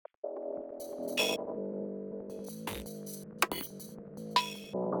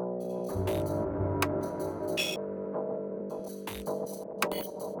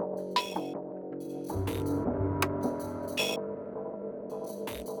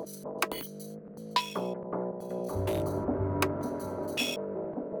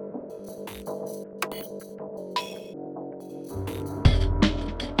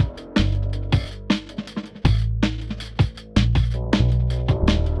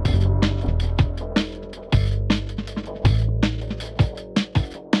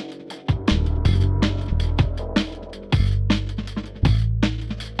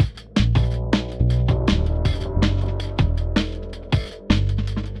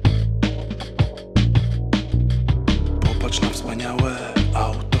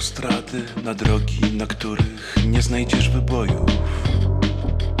Autostrady, na drogi, na których nie znajdziesz wybojów.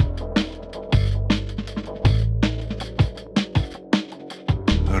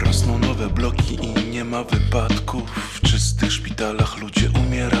 Rosną nowe bloki i nie ma wypadków. W czystych szpitalach ludzie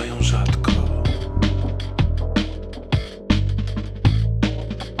umierają rzadko.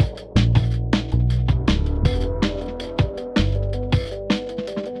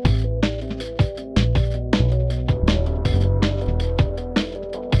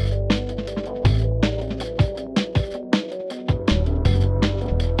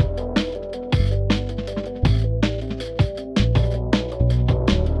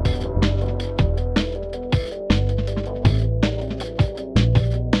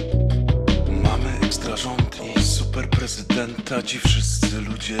 Prezydenta, ci wszyscy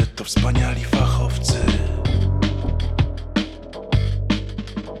ludzie to wspaniali fachowcy.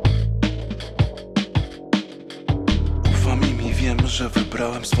 Ufam im i wiem, że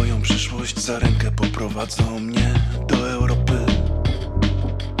wybrałem swoją przyszłość. Za rękę poprowadzą mnie do Europy.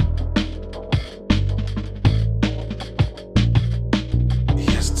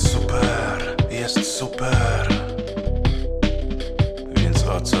 Jest super, więc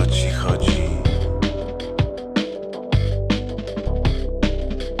o co ci chodzi?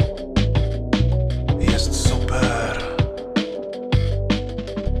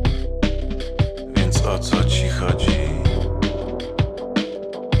 O co ci chodzi?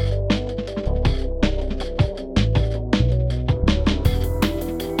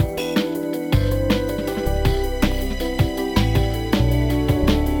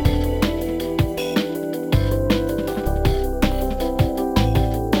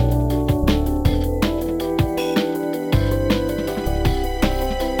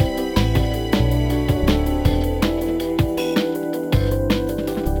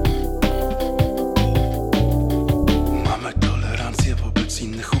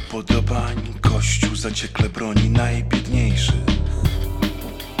 Kościół zaciekle broni najbiedniejszych.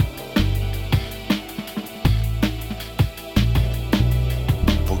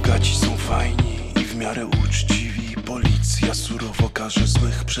 Bogaci są fajni i w miarę uczciwi. Policja surowo karze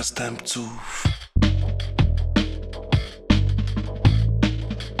złych przestępców.